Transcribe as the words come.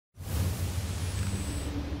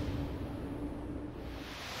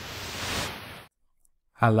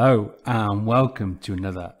Hello and welcome to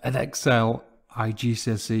another Edexcel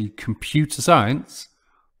iGCSE Computer Science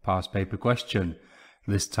past paper question.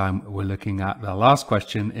 This time we're looking at the last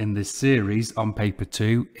question in this series on paper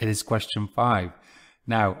 2. It is question 5.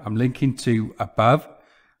 Now I'm linking to above.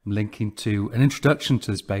 I'm linking to an introduction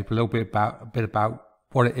to this paper, a bit about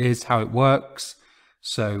what it is, how it works.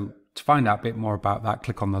 So to find out a bit more about that,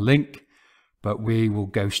 click on the link. But we will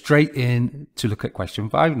go straight in to look at question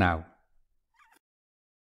 5 now.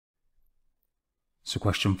 So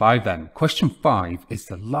question 5 then. Question 5 is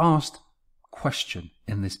the last question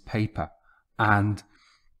in this paper and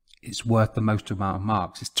it's worth the most amount of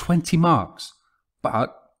marks. It's 20 marks,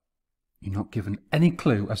 but you're not given any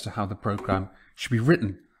clue as to how the program should be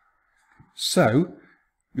written. So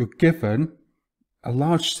you're given a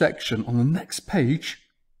large section on the next page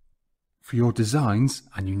for your designs,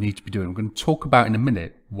 and you need to be doing. I'm going to talk about in a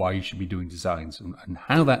minute why you should be doing designs and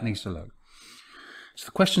how that needs to look. So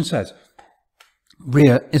the question says,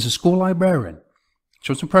 Ria is a school librarian.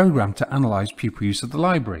 She wants a program to analyze pupil use of the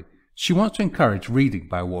library. She wants to encourage reading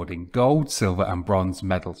by awarding gold, silver and bronze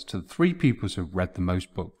medals to the 3 pupils who have read the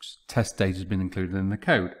most books. Test data has been included in the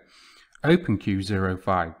code. Open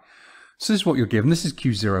Q05. So this is what you're given. This is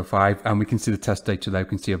Q05 and we can see the test data there. We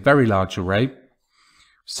can see a very large array,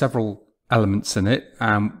 several elements in it.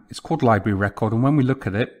 It's called library record, and when we look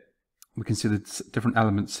at it, we can see the different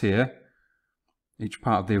elements here, each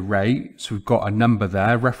part of the array. So we've got a number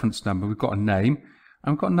there, reference number, we've got a name,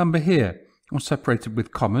 and we've got a number here, all separated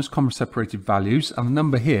with commas, comma separated values, and the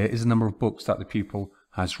number here is the number of books that the pupil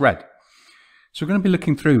has read. So we're going to be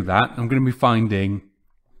looking through that, and I'm going to be finding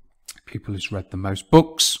pupil who's read the most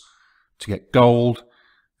books to get gold,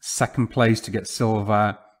 second place to get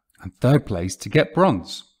silver, and third place to get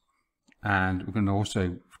bronze. And we're going to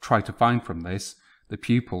also try to find from this the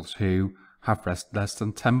pupils who have read less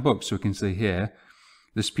than 10 books. So we can see here,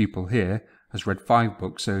 this pupil here has read 5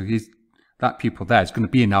 books. So that pupil there is going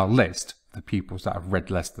to be in our list, the pupils that have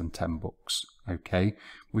read less than 10 books. Okay.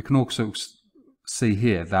 We can also see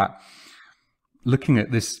here that looking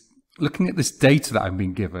at this data that I've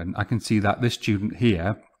been given, I can see that this student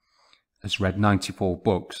here has read 94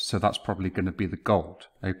 books, so that's probably going to be the gold.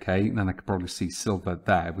 Okay, and then I could probably see silver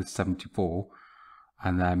there with 74,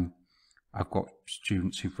 and then I've got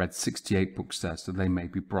students who've read 68 books there, so they may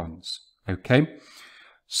be bronze. Okay,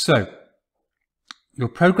 so your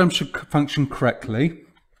program should function correctly.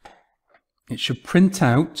 It should print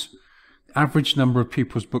out the average number of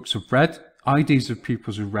pupils books have read, IDs of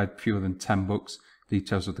pupils who've read fewer than 10 books,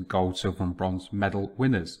 details of the gold, silver and bronze medal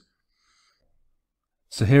winners.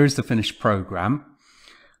 So here is the finished program.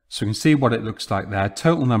 So you can see what it looks like there.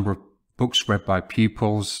 Total number of books read by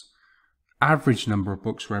pupils, average number of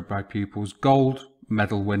books read by pupils, gold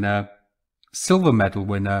medal winner, silver medal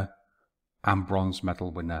winner, and bronze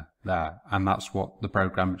medal winner there. And that's what the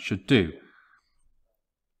program should do.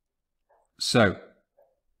 So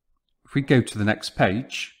if we go to the next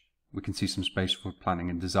page, we can see some space for planning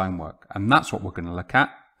and design work. And that's what we're going to look at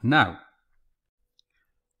now.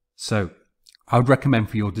 So I would recommend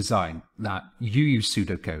for your design that you use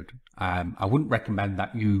Pseudocode. I wouldn't recommend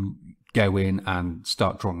that you go in and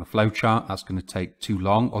start drawing a flowchart. That's going to take too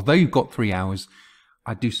long. Although you've got 3 hours,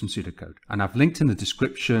 I'd do some Pseudocode. And I've linked in the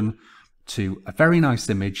description to a very nice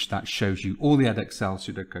image that shows you all the Edexcel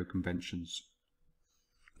Pseudocode conventions.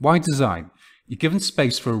 Why design? You're given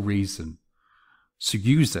space for a reason, so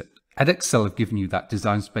use it. Edexcel have given you that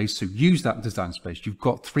design space, so use that design space. You've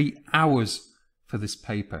got 3 hours for this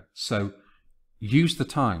paper, so use the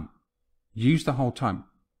time. Use the whole time.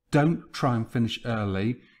 Don't try and finish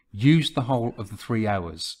early. Use the whole of the 3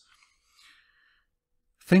 hours.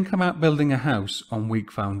 Think about building a house on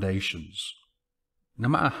weak foundations. No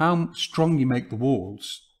matter how strong you make the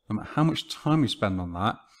walls, no matter how much time you spend on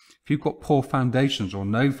that, if you've got poor foundations or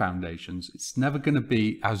no foundations, it's never going to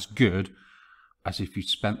be as good as if you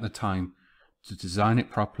spent the time to design it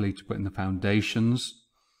properly, to put in the foundations.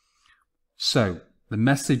 So the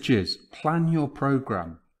message is, plan your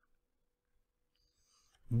program.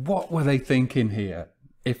 What were they thinking here?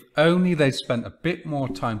 If only they spent a bit more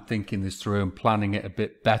time thinking this through and planning it a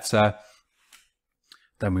bit better,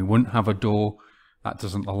 then we wouldn't have a door that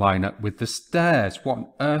doesn't align up with the stairs. What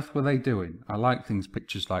on earth were they doing? I like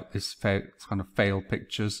pictures like this, kind of fail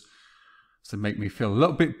pictures, to make me feel a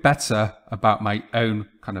little bit better about my own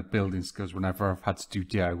kind of building skills whenever I've had to do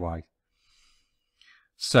DIY.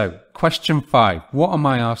 So, question 5, what am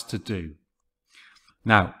I asked to do?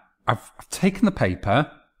 Now, I've taken the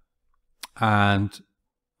paper and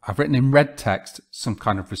I've written in red text some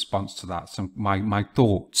kind of response to that, my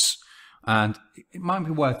thoughts. And it might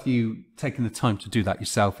be worth you taking the time to do that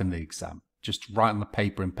yourself in the exam. just write on the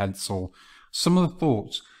paper in pencil some of the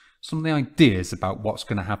thoughts, some of the ideas about what's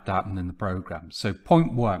going to have to happen in the program. So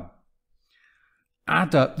point 1,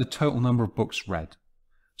 add up the total number of books read.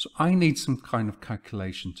 So I need some kind of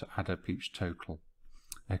calculation to add up each total.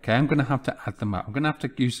 Okay, I'm going to have to add them up. I'm going to have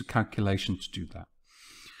to use a calculation to do that.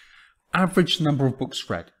 Average number of books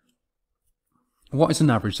read. What is an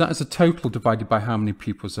average? That is a total divided by how many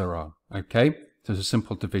pupils there are. Okay, there's a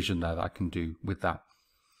simple division there that I can do with that.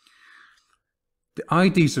 The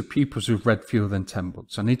IDs of pupils who've read fewer than 10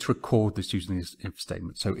 books. I need to record this using this if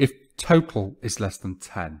statement. So if total is less than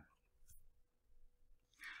 10,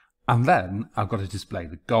 and then I've got to display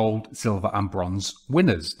the gold, silver and bronze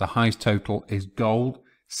winners. The highest total is gold,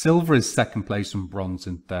 silver is second place and bronze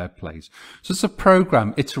in third place. So as the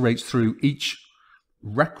program iterates through each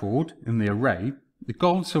record in the array, the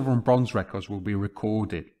gold, silver and bronze records will be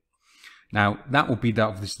recorded. Now that will be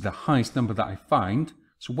obviously the highest number that I find.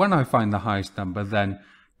 So when I find the highest number, then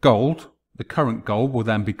gold, the current gold, will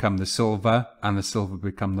then become the silver, and the silver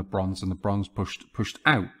become the bronze, and the bronze pushed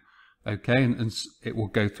out. Okay, and it will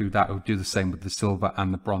go through that. It will do the same with the silver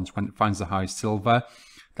and the bronze. When it finds the highest silver,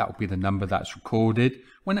 that will be the number that's recorded.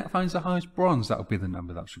 When it finds the highest bronze, that will be the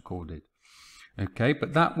number that's recorded. Okay,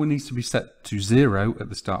 but that will need to be set to 0 at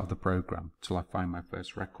the start of the program till I find my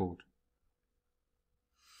first record.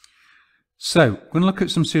 So we're going to look at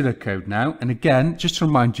some pseudocode now. And again, just to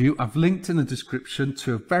remind you, I've linked in the description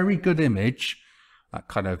to a very good image that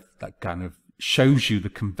kind of shows you the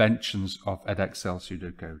conventions of Edexcel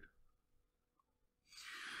pseudocode.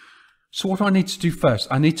 So what do I need to do first?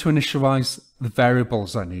 I need to initialize the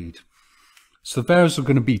variables I need. So the variables are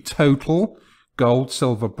going to be total, gold,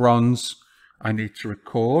 silver, bronze. I need to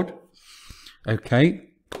record. Okay.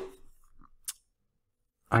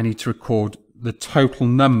 I need to record the total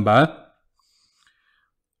number.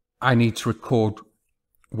 I need to record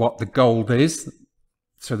what the gold is.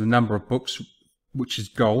 So the number of books, which is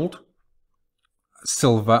gold,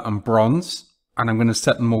 silver and bronze. And I'm going to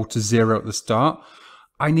set them all to 0 at the start.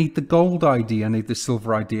 I need the gold ID, I need the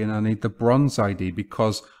silver ID, and I need the bronze ID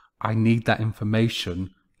because I need that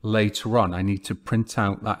information later on. I need to print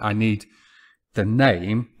out that I need the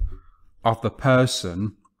name of the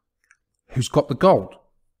person who's got the gold,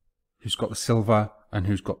 who's got the silver, and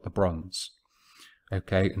who's got the bronze.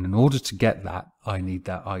 Okay, and in order to get that, I need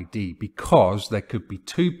that ID because there could be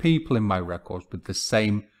 2 people in my records with the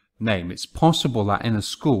same name. It's possible that in a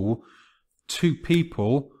school, 2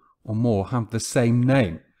 people or more have the same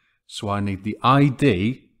name. So I need the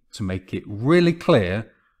ID to make it really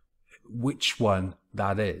clear which one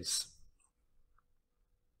that is.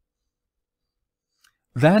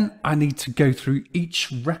 Then I need to go through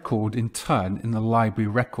each record in turn in the library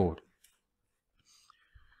record.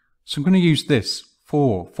 So I'm going to use this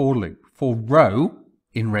for loop. For row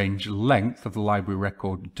in range length of the library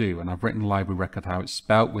record do, and I've written library record how it's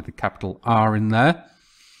spelled with a capital R in there.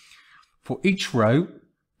 For each row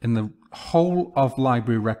in the whole of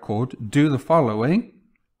library record, do the following.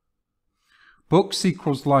 Books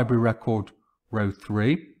equals library record row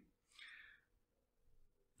 3.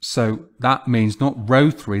 So that means not row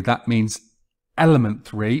 3, that means element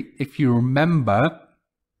 3. If you remember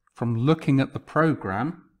from looking at the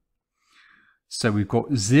program, so we've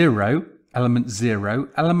got 0, element 0,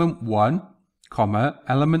 element 1, comma,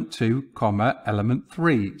 element 2, comma, element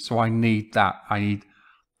 3. So I need that. I need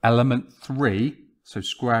element 3. So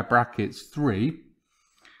square brackets 3,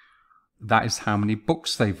 that is how many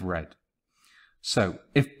books they've read. So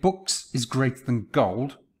if books is greater than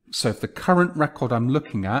gold, so if the current record I'm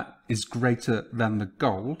looking at is greater than the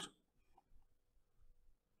gold,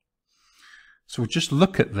 so we'll just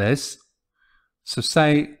look at this. So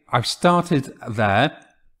say I've started there,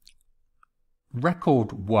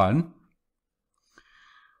 record 1,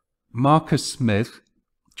 Marcus Smith,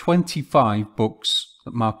 25 books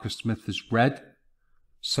that Marcus Smith has read.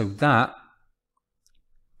 So that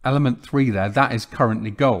element 3 there, that is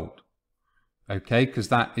currently gold. Okay, because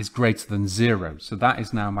that is greater than 0. So that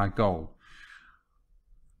is now my goal.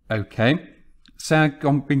 Okay, so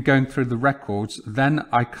I've been going through the records. Then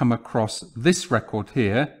I come across this record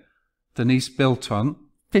here, Denise Bilton,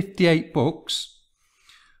 58 books.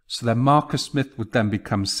 So then Marcus Smith would then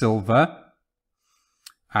become silver.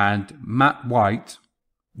 And Matt White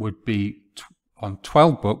would be on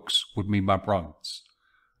 12 books, would be my bronze.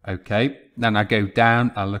 Okay, then I go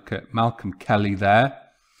down, I look at Malcolm Kelly there.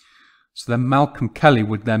 So then Malcolm Kelly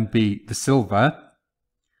would then be the silver,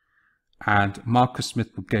 and Marcus Smith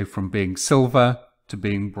would go from being silver to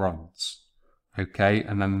being bronze. Okay,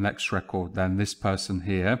 and then the next record, then this person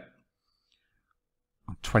here,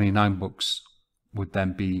 29 books, would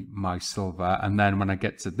then be my silver. And then when I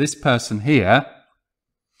get to this person here,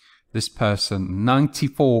 this person,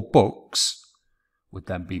 94 books, would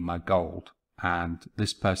then be my gold. And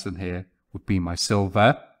this person here would be my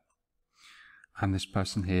silver. And this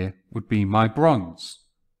person here would be my bronze.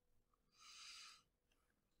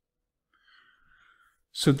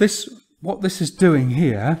 So what this is doing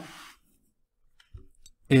here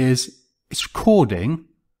is it's recording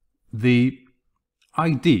the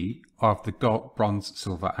ID of the gold, bronze,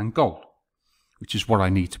 silver and gold, which is what I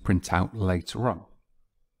need to print out later on.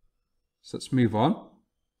 So let's move on.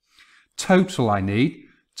 Total I need.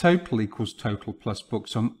 Total equals total plus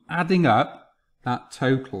books. So I'm adding up that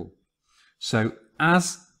total. So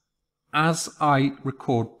as I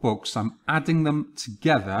record books, I'm adding them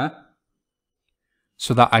together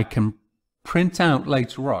so that I can print out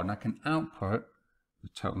later on, I can output the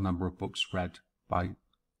total number of books read by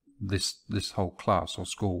this whole class or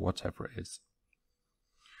school, whatever it is.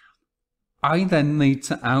 I then need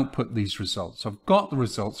to output these results. I've got the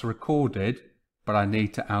results recorded, but I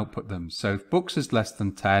need to output them. So if books is less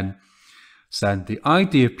than 10, send the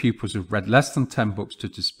ID of pupils who've read less than 10 books to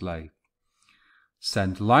display.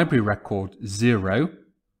 Send library record 0.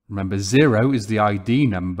 Remember, 0 is the ID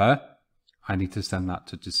number. I need to send that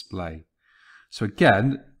to display. So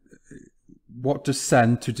again, what does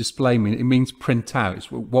send to display mean? It means print out.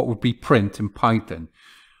 It's what would be print in Python.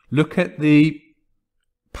 Look at the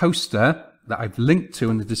poster that I've linked to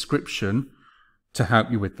in the description to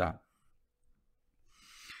help you with that.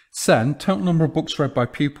 Send total number of books read by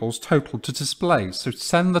pupils, total to display. So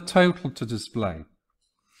send the total to display.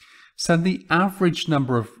 Send the average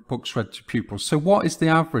number of books read to pupils. So what is the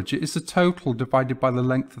average? It is the total divided by the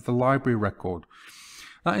length of the library record.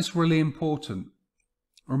 That is really important.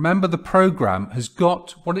 Remember, the program has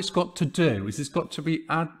got, what it's got to do is it's got to be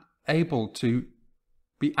able to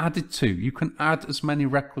be added to. You can add as many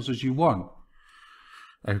records as you want.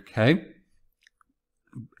 Okay.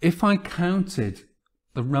 If I counted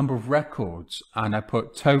the number of records and I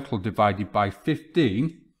put total divided by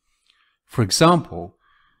 15, for example,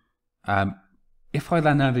 if I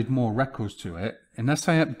then added more records to it, unless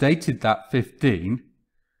I updated that 15,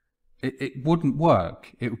 it wouldn't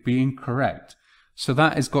work. It would be incorrect. So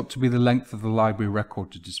that has got to be the length of the library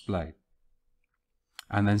record to display.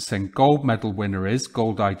 And then send gold medal winner is,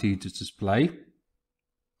 gold ID to display.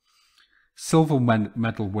 Silver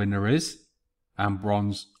medal winner is, and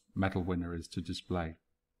bronze medal winner is to display.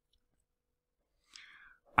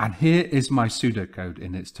 And here is my pseudocode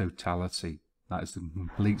in its totality. That is the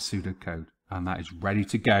complete pseudocode, and that is ready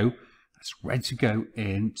to go. That's ready to go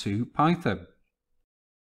into Python.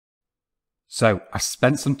 So I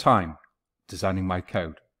spent some time designing my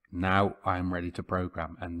code. Now I am ready to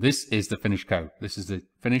program, and this is the finished code. This is the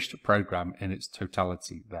finished program in its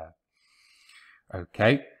totality there.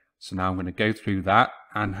 Okay, so now I'm going to go through that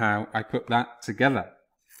and how I put that together.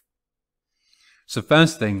 So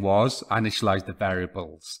first thing was I initialized the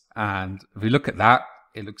variables, and if we look at that,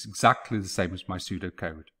 it looks exactly the same as my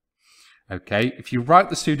pseudocode. Okay, if you write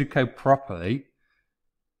the pseudocode properly,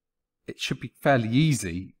 it should be fairly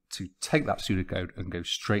easy to take that pseudocode and go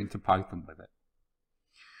straight into Python with it.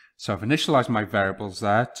 So I've initialized my variables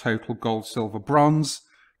there, total, gold, silver, bronze,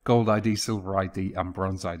 gold ID, silver ID, and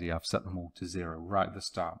bronze ID. I've set them all to 0 right at the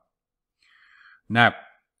start. Now,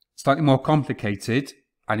 slightly more complicated.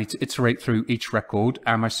 I need to iterate through each record,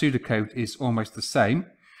 and my pseudocode is almost the same.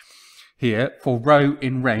 Here, for row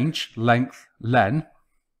in range, length, len.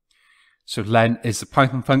 So len is a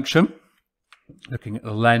Python function, looking at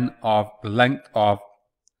the length of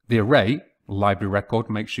the array, library record.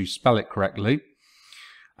 Make sure you spell it correctly.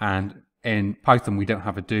 And in Python, we don't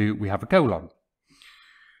have a do, we have a colon.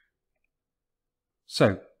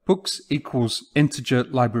 So books equals integer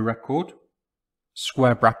library record,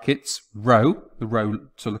 square brackets, row, the row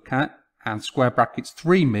to look at, and square brackets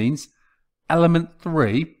 3 means element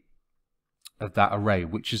 3 of that array,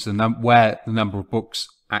 which is where the number of books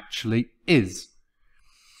actually is.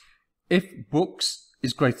 If books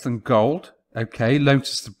is greater than gold, okay,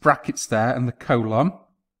 notice the brackets there and the colon.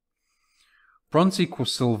 Bronze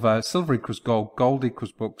equals silver, silver equals gold, gold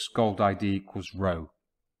equals books, gold ID equals row.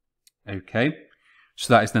 Okay,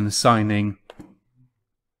 so that is then assigning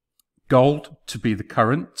gold to be the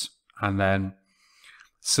current, and then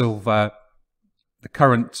silver, the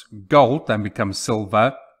current gold then becomes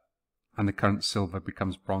silver, and the current silver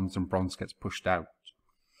becomes bronze, and bronze gets pushed out.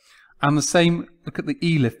 And the same, look at the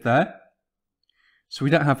elif there. So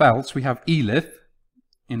we don't have else, we have elif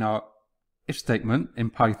in our if statement in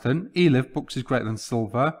Python. Elif, books is greater than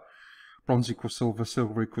silver, bronze equals silver,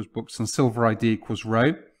 silver equals books, and silver ID equals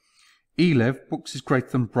row. Elif, books is greater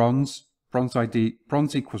than bronze,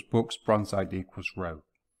 bronze equals books, bronze ID equals row.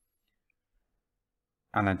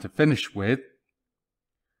 And then to finish with,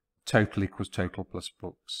 total equals total plus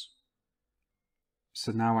books.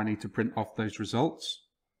 So now I need to print off those results.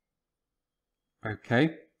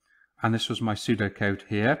 Okay, and this was my pseudocode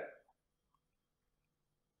here.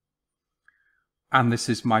 And this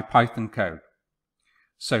is my Python code.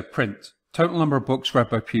 So print total number of books read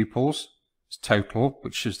by pupils is total,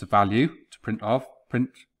 which is the value to print off. Print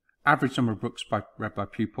average number of books read by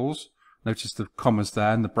pupils. Notice the commas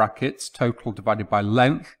there and the brackets. Total divided by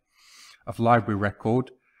length of library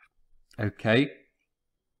record. Okay.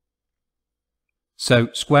 So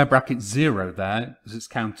square bracket 0 there, as it's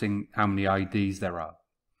counting how many IDs there are.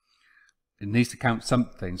 It needs to count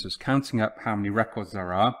something, so it's counting up how many records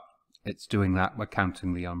there are. It's doing that by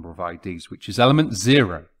counting the number of IDs, which is element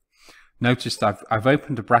 0. Notice that I've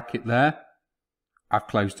opened a bracket there, I've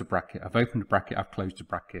closed a bracket. I've opened a bracket, I've closed a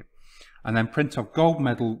bracket. And then print off gold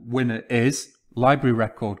medal winner is library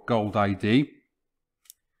record gold ID.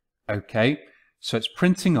 Okay, so it's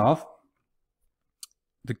printing off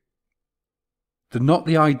not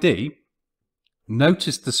the ID.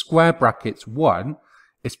 Notice the square brackets 1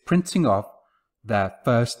 is printing off their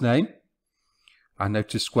first name. I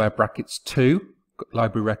notice square brackets 2,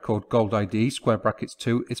 library record gold ID, square brackets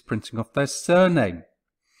 2 is printing off their surname.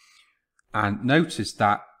 And notice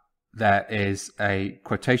that there is a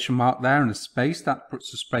quotation mark there and a space. That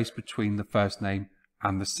puts a space between the first name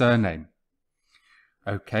and the surname.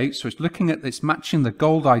 Okay, so it's looking at this, matching the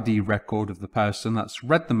gold ID record of the person that's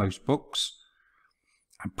read the most books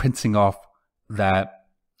and printing off their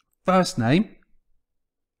first name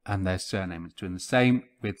and their surname. It's doing the same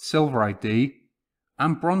with silver ID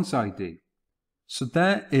and bronze ID. So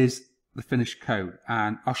there is the finished code,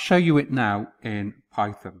 and I'll show you it now in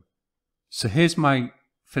Python. So here's my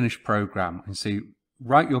finished program, and see,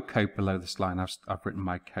 write your code below this line. I've written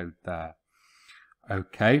my code there.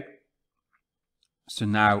 Okay. So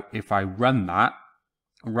now if I run that,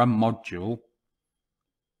 run module,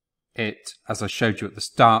 it, as I showed you at the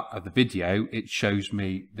start of the video, it shows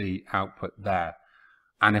me the output there.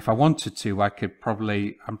 And if I wanted to, I could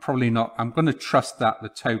probably, I'm going to trust that the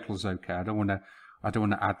total's okay. I don't want to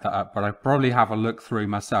add that up, but I probably have a look through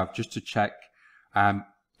myself just to check,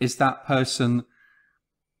 is that person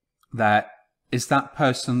the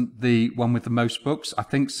one with the most books? I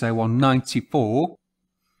think so, on 94.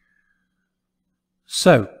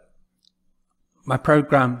 So my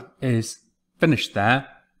program is finished there,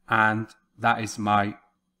 and that is my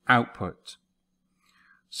output.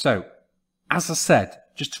 So as I said,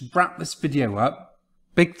 just to wrap this video up,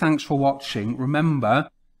 big thanks for watching. Remember,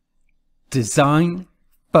 design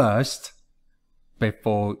first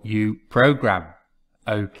before you program.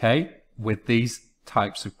 Okay, with these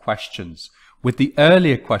types of questions. With the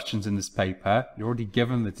earlier questions in this paper, you're already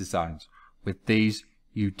given the designs. With these,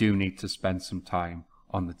 you do need to spend some time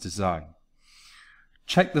on the design.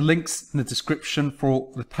 Check the links in the description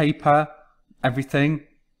for the paper, everything.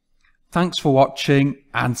 Thanks for watching,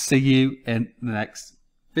 and see you in the next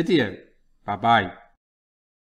video. Bye bye.